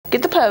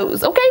Get the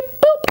pose, okay?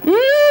 Boop.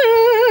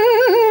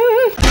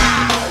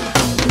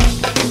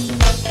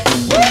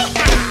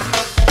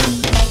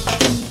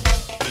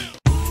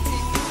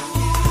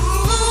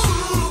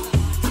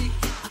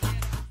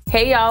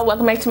 Hey y'all,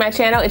 welcome back to my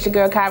channel. It's your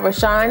girl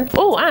RaShon.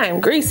 Oh, I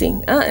am greasy.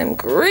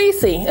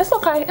 It's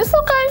okay, it's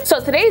okay. So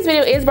today's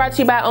video is brought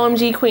to you by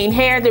OMG Queen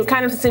Hair. They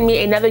kind of sent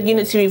me another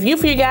unit to review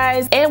for you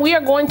guys, and we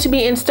are going to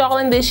be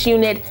installing this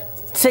unit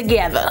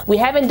together. We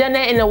haven't done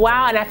that in a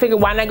while, and I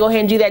figured why not go ahead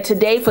and do that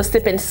today for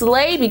Sip and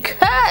Slay,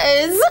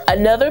 because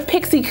another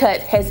Pixie cut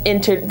has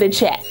entered the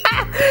chat.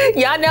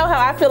 Y'all know how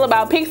I feel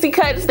about Pixie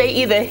cuts. They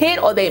either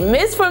hit or they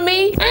miss for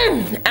me.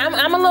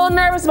 I'm a little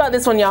nervous about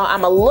this one, y'all.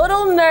 I'm a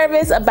little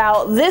nervous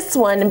about this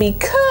one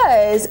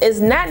because it's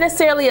not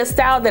necessarily a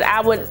style that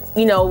I would,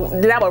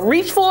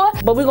 reach for,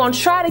 but we're gonna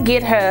try to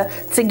get her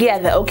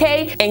together,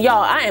 okay? And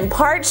y'all, I am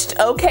parched,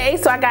 okay?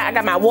 So I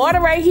got my water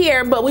right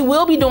here, but we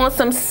will be doing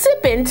some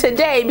sipping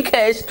today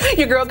because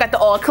your girl got the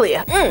all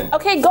clear.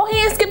 Okay, go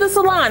ahead and skip the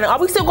salon. Are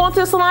we still going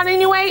to the salon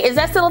anyway? Is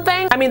that still a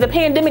thing? I mean, the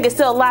pandemic is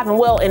still alive and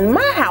well in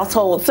my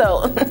household,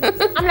 so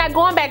I'm not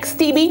going back,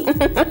 Stevie.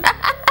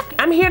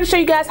 I'm here to show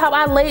you guys how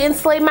I lay and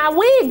slay my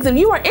wigs. If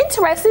you are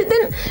interested,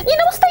 then,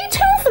 stay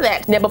tuned for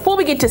that. Now, before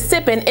we get to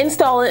sipping,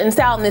 installing, and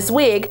styling this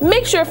wig,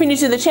 make sure if you're new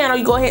to the channel,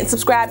 you go ahead and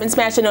subscribe and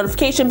smash the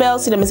notification bell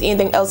so you don't miss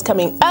anything else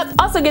coming up.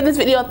 Also, give this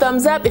video a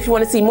thumbs up if you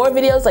want to see more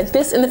videos like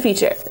this in the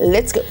future.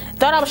 Let's go.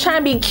 Thought I was trying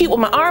to be cute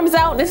with my arms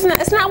out.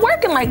 It's not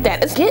working like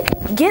that. It's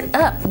get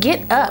up.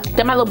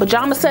 Got my little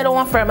pajama set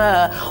on from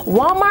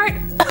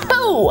Walmart.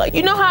 Oh,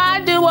 you know how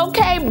I do.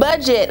 Okay,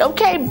 budget.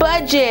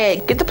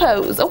 Get the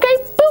pose. Okay,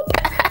 boop.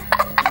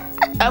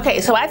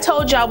 Okay, so I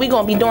told y'all we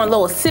gonna be doing a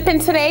little sipping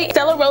today.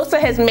 Stella Rosa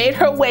has made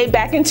her way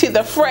back into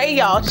the fray,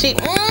 y'all.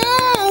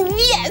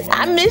 Yes,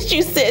 I missed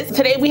you, sis.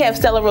 Today we have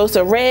Stella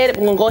Rosa Red.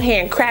 We're gonna go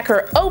ahead and crack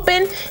her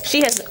open.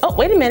 She has, oh,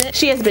 wait a minute.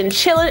 She has been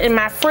chilling in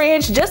my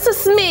fridge, just a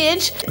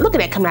smidge. Look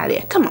at that coming out of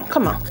there. Come on.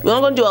 We're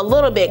only gonna do a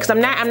little bit, because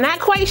I'm not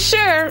quite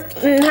sure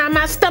how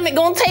my stomach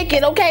gonna take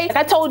it, okay? Like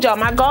I told y'all,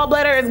 my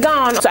gallbladder is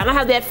gone, so I don't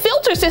have that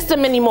filter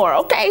system anymore,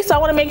 okay? So I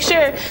wanna make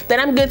sure that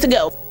I'm good to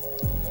go.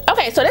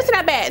 Okay, so that's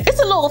not bad.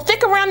 It's a little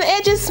thick around the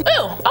edges.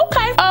 Ooh,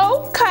 okay.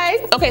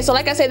 Okay, so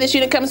like I said, this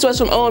unit comes to us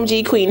from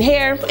OMG Queen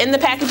Hair. In the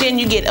packaging,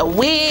 you get a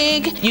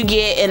wig, you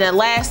get an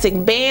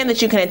elastic band that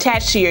you can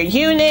attach to your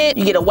unit,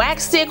 you get a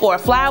wax stick or a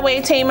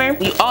Flyaway Tamer.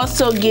 You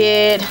also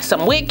get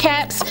some wig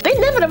caps. They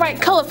never the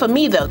right color for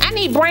me though. I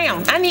need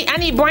brown. I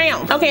need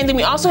brown. Okay, and then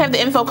we also have the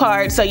info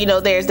card, so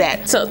there's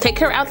that. So take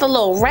her out the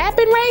little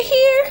wrapping right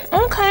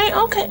here. Okay.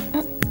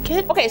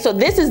 Okay, so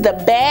this is the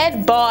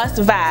Bad Boss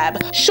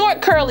vibe.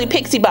 Short, curly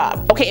pixie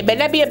bob. Okay, it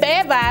better not be a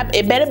bad vibe.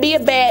 It better be a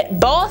bad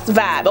boss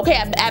vibe.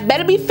 Okay, I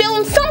better be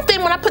feeling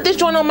something when I put this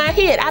joint on my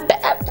head.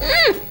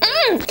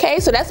 Okay,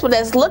 so that's what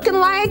that's looking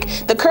like.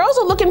 The curls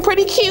are looking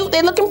pretty cute.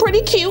 They're looking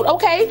pretty cute,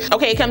 okay?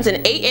 Okay, it comes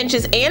in 8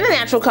 inches and a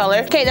natural color.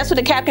 Okay, that's what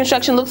the cap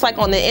construction looks like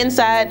on the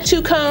inside.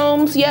 2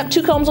 combs, yep,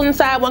 2 combs on the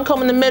side, 1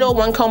 comb in the middle,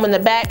 1 comb in the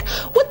back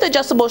with the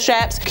adjustable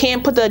straps. You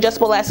can put the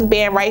adjustable elastic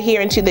band right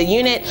here into the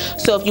unit.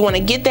 So if you want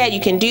to get that, you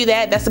can do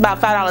that. That's about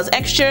 $5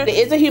 extra. It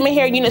is a human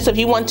hair unit, so if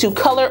you want to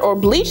color or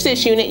bleach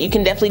this unit, you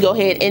can definitely go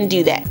ahead and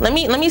do that. Let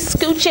me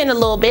scooch in a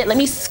little bit.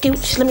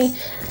 Excuse me.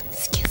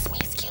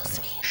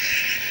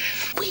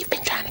 We've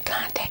been trying to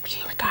contact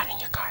you regarding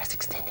your car's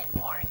extended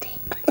warranty.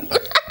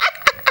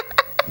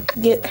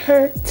 Get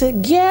her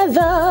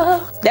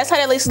together. That's how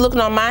that lace is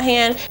looking on my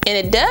hand, and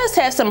it does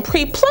have some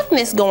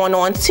pre-pluckness going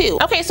on too.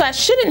 Okay, so I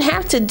shouldn't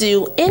have to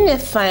do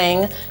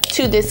anything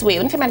to this wig.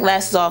 Let me take my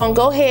glasses off. I'm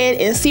gonna go ahead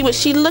and see what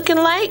she's looking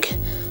like.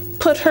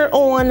 Put her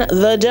on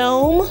the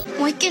dome.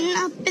 Waking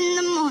up in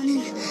the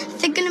morning,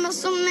 thinking about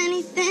so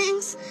many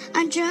things.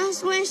 I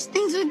just wish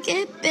things would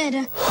get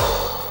better.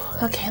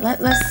 Okay,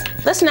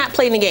 let's not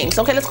play any games.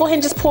 Okay, let's go ahead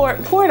and just pour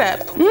it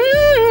up.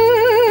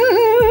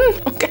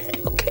 Okay.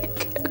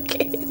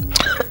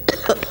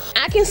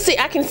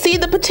 I can see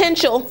the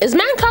potential. Is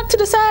mine cocked to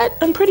the side?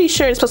 I'm pretty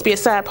sure it's supposed to be a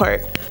side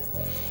part.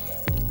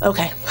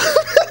 Okay.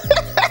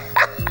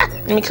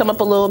 Let me come up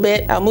a little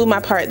bit. I'll move my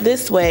part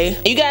this way.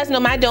 You guys know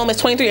my dome is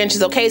 23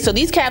 inches, okay? So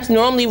these caps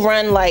normally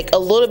run like a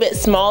little bit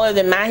smaller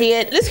than my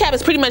head. This cap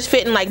is pretty much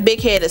fitting like Big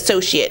Head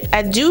Associate.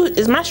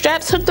 Is my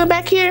straps hooked up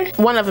back here?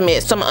 One of them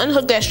is. So I'm gonna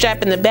unhook that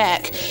strap in the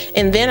back,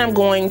 and then I'm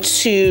going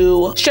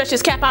to stretch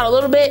this cap out a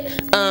little bit,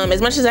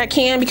 as much as I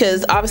can,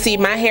 because obviously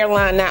my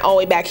hairline not all the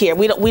way back here.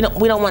 We don't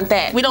want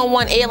that. We don't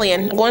want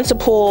alien. I'm going to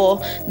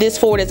pull this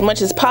forward as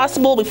much as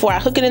possible before I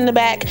hook it in the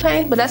back.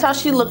 Okay, but that's how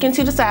she's looking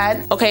to the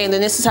side. Okay, and then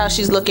this is how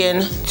she's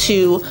looking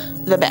to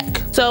the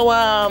back. So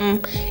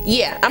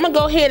yeah, I'm gonna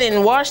go ahead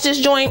and wash this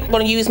joint. I'm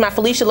gonna use my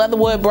Felicia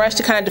Leatherwood brush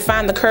to kind of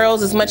define the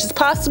curls as much as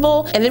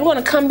possible, and then we're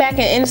gonna come back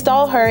and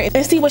install her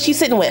and see what she's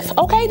sitting with.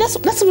 Okay, that's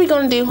what we're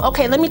gonna do.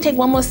 Okay, let me take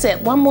one more sip.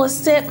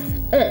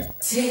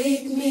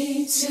 Take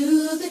me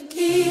to the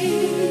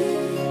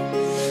king.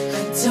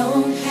 I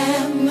don't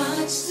have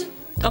much to.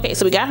 Okay,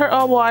 so we got her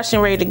all washed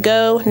and ready to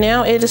go.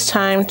 Now it is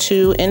time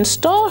to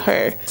install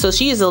her. So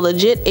she is a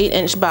legit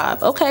 8-inch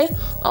bob. Okay.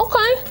 All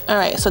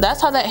right, so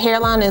that's how that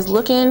hairline is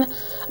looking.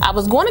 I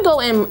was going to go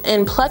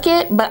and pluck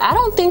it, but I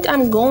don't think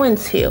I'm going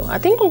to. I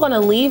think I'm going to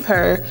leave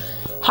her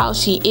how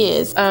she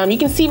is. You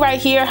can see right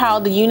here how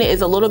the unit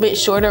is a little bit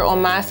shorter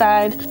on my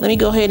side. Let me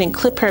go ahead and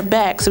clip her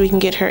back so we can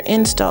get her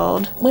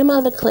installed. Where's my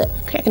other clip?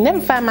 Okay, I can never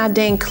find my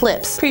dang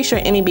clips. Pretty sure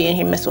Emmy be in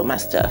here messing with my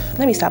stuff.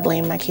 Let me stop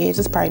blaming my kids.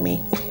 It's probably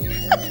me.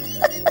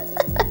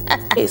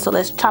 Okay, so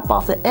let's chop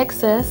off the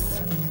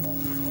excess.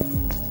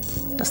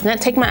 Let's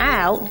not take my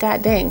eye out.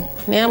 God dang.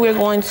 Now we're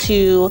going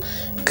to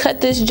cut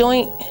this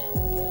joint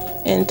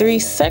in 3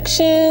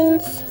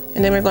 sections,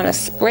 and then we're going to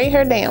spray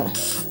her down.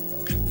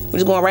 We're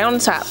just going right on the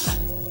top.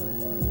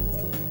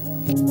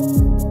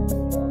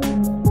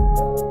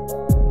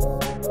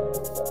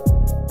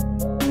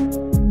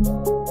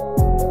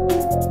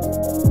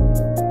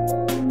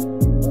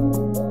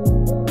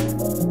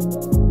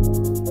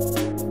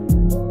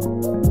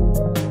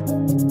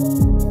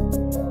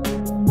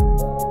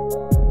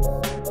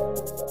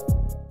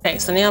 Okay,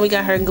 so now we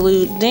got her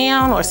glued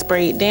down or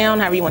sprayed down,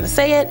 however you want to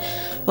say it.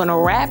 We're gonna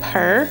wrap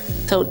her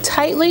so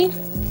tightly.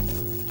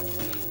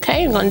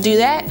 Okay, we're gonna do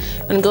that.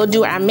 We're gonna go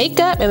do our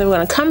makeup, and then we're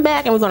gonna come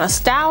back and we're gonna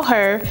style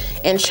her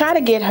and try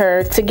to get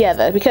her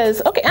together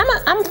because, okay,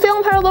 I'm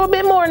feeling her a little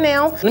bit more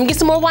now. Let me get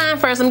some more wine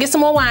first. Let me get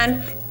some more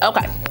wine.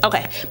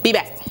 Okay, be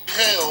back.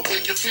 Hell,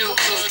 make you feel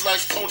good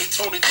like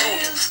Tony.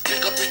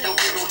 Pick up in your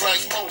middle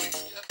like Moni.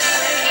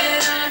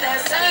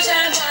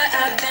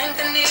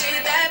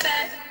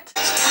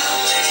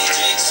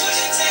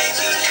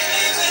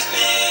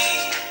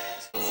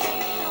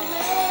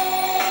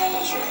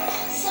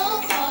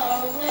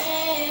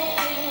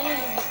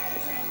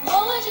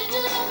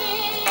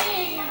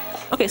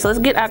 Okay, so let's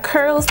get our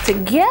curls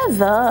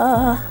together.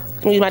 I'm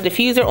gonna use my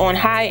diffuser on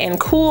high and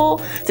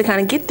cool to kind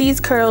of get these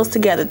curls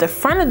together. The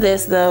front of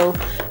this though,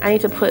 I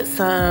need to put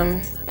some,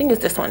 I think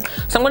it's this one.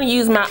 So I'm gonna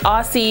use my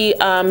Aussie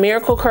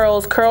Miracle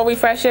Curls Curl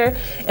Refresher,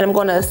 and I'm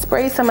gonna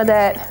spray some of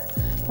that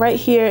right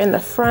here in the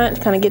front,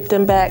 kind of get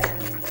them back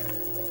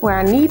where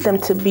I need them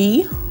to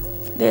be.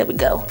 There we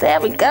go, there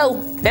we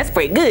go. That's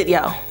pretty good,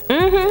 y'all.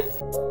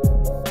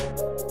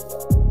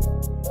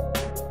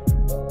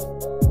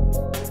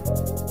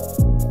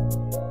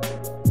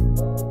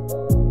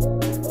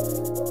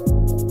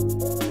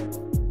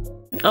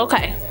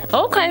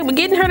 Okay, we're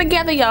getting her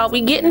together, y'all.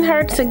 We getting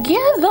her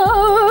together.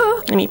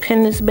 Let me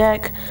pin this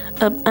back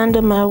up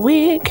under my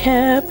wig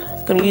cap.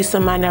 Gonna use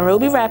some of my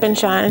Nairobi Wrap and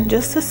Shine,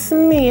 just a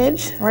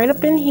smidge right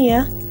up in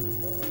here.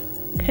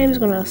 Okay, I'm just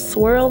gonna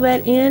swirl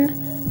that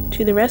in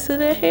to the rest of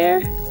the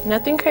hair.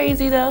 Nothing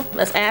crazy though.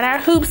 Let's add our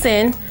hoops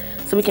in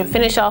so we can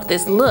finish off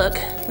this look.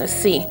 Let's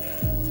see.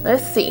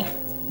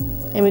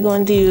 And we're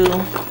gonna do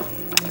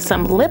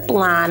some lip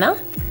liner.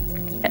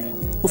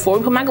 Before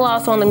we put my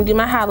gloss on, let me do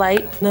my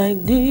highlight.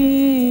 Like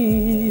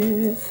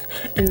this,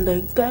 and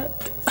like that.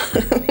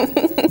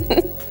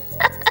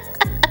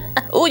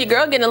 Ooh, your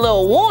girl getting a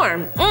little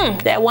warm.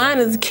 That wine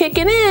is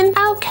kicking in.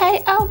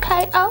 Okay.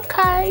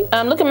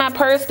 Look at my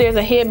purse, there's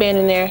a headband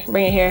in there.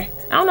 Bring it here.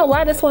 I don't know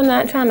why this one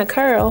not trying to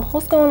curl.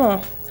 What's going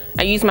on?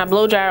 I used my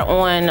blow dryer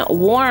on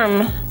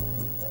warm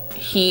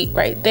heat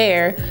right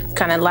there,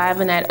 kind of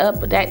liven that up.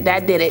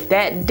 That did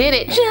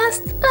it.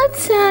 Just a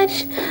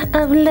touch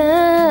of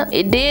love.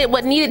 It did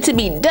what needed to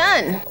be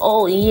done.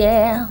 Oh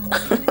yeah.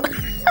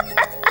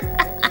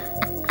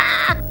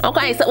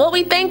 Okay, so what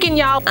we thinking,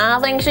 y'all? I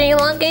think she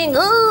looking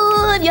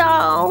good,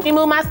 y'all. Let me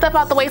move my stuff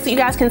out the way so you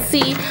guys can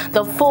see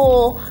the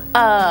full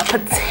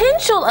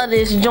potential of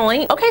this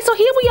joint. Okay, so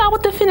here we are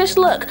with the finished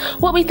look.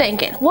 What we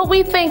thinking?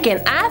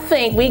 I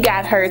think we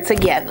got her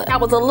together. I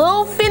was a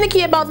little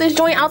finicky about this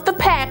joint out the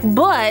pack,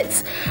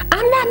 but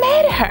I'm not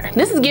mad at her.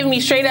 This is giving me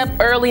straight up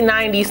early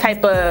 90s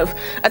type of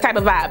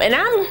vibe, and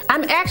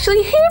I'm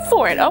actually here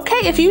for it.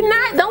 Okay, if you're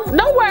not,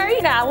 don't worry.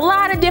 I got a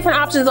lot of different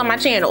options on my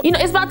channel. You know,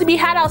 it's about to be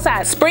hot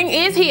outside. Spring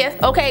is here.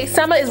 Okay,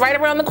 summer is right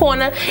around the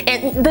corner,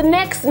 and the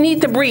necks need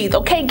to breathe.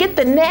 Okay, get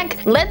the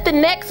neck, let the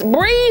necks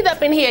breathe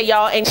up in here,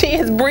 y'all. And she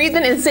is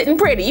breathing and sitting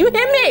pretty. You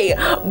hear me?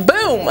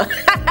 Boom.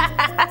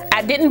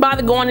 I didn't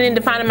bother going in and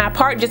defining my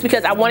part just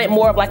because I wanted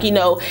more of like, you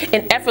know,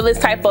 an effortless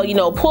type of, you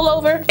know,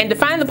 pullover, and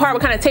defining the part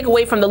would kind of take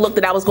away from the look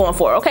that I was going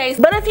for, okay?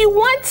 But if you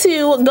want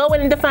to go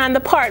in and define the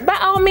part, by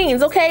all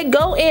means, okay?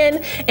 Go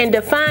in and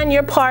define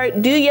your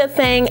part, do your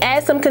thing,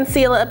 add some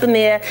concealer up in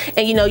there,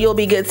 and you know, you'll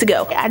be good to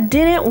go. I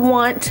didn't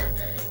want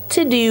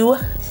to do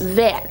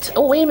that.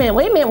 Oh, wait a minute,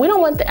 we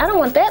don't want that. I don't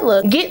want that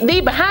look. Get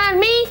thee behind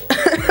me.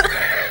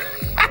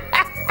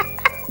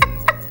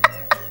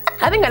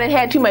 I think I done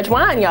had too much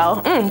wine,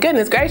 y'all.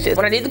 Goodness gracious.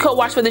 When I did the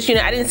co-wash for this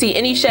unit, I didn't see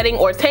any shedding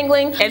or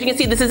tangling. As you can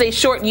see, this is a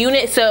short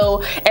unit,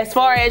 so as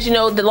far as, you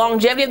know, the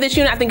longevity of this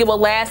unit, I think it will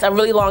last a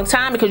really long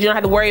time because you don't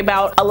have to worry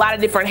about a lot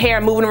of different hair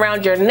moving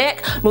around your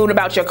neck, moving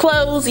about your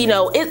clothes. You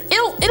know,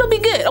 it'll be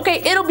good,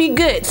 okay? It'll be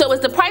good. So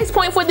is the price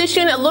point for this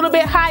unit a little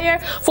bit higher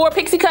for a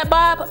Pixie cut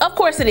bob? Of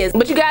course it is.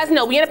 But you guys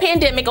know, we in a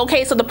pandemic,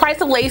 okay? So the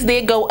price of lace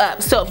did go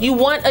up. So if you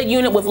want a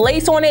unit with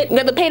lace on it, you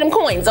have to pay them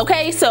coins,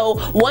 okay? So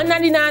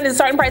 $199 is the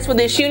starting price for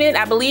this unit.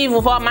 I believe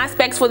with all my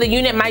specs for the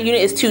unit, my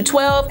unit is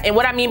 212, and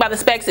what I mean by the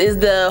specs is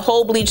the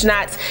whole bleach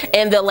knots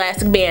and the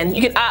elastic band.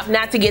 You can opt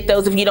not to get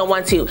those if you don't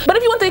want to. But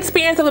if you want the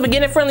experience of a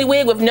beginner-friendly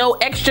wig with no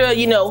extra,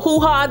 you know,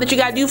 hoo-ha that you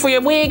gotta do for your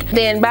wig,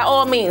 then by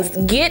all means,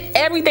 get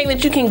everything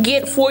that you can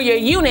get for your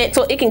unit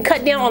so it can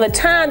cut down on the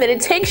time that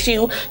it takes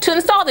you to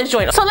install this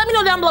joint. So let me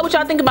know down below what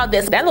y'all think about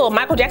this. That little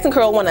Michael Jackson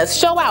curl wanna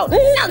show out.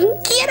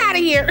 No, get out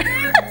of here.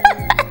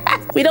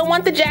 We don't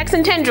want the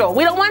Jackson tendril.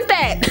 We don't want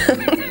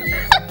that.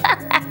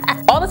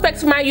 All the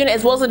specs for my unit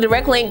as well as a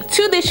direct link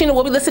to this unit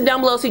will be listed down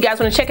below, so you guys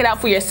want to check it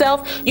out for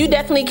yourself. You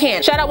definitely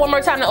can. Shout out one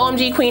more time to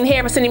OMG Queen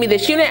Hair for sending me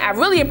this unit. I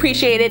really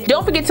appreciate it.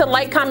 Don't forget to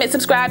like, comment,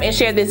 subscribe, and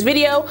share this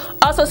video.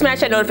 Also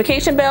smash that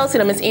notification bell so you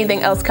don't miss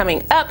anything else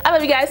coming up. I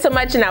love you guys so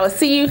much, and I will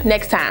see you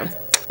next time.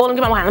 Oh, let me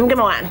get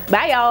my wine.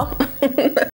 Bye, y'all.